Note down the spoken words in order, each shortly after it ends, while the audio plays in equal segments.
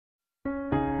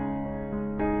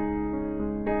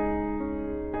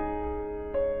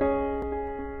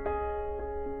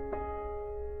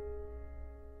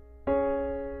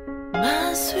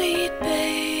sweet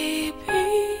baby,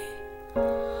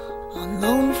 on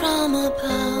loan from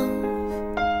above.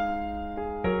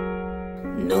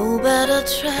 No better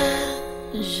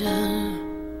treasure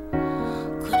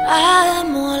could I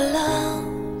more love.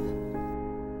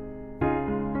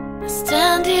 I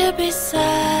stand here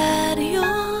beside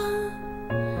your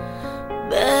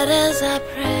bed as I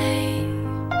pray.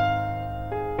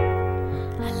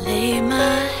 I lay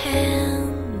my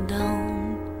hand on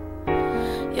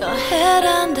your head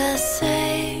and I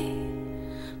say,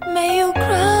 may you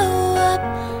grow up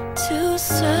to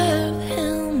serve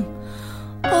Him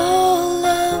all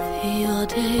of your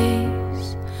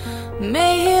days.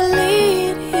 May He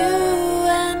lead you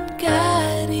and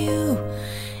guide you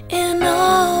in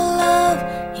all of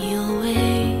your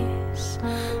ways.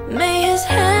 May His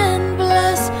hand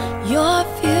bless your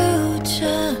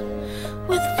future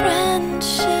with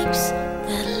friendships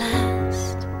that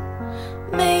last.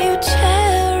 May you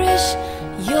cherish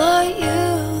your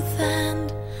youth and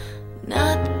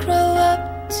not grow up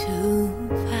too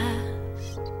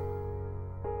fast.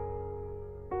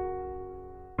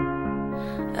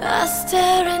 I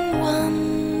stare in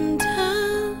wonder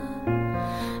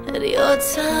at your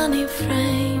tiny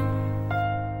frame,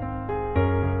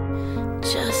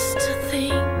 just to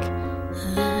think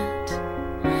that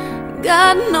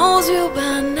God knows you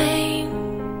by name.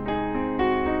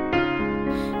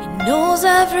 He knows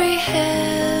every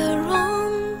hair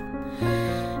on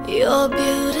your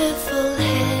beautiful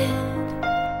head.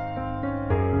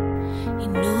 He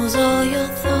knows all your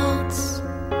thoughts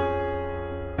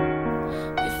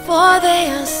before they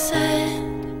are said.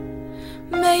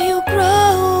 May you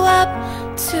grow up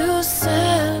to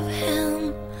serve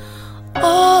Him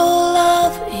all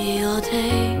of your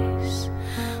days.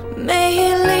 May He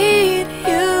lead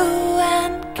you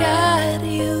and guide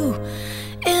you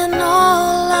in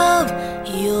all of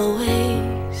your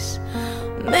ways.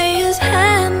 May His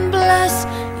hand bless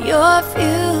your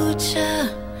future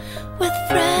with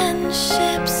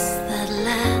friendships that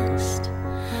last.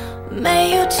 May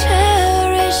you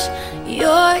cherish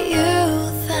your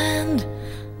youth and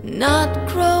not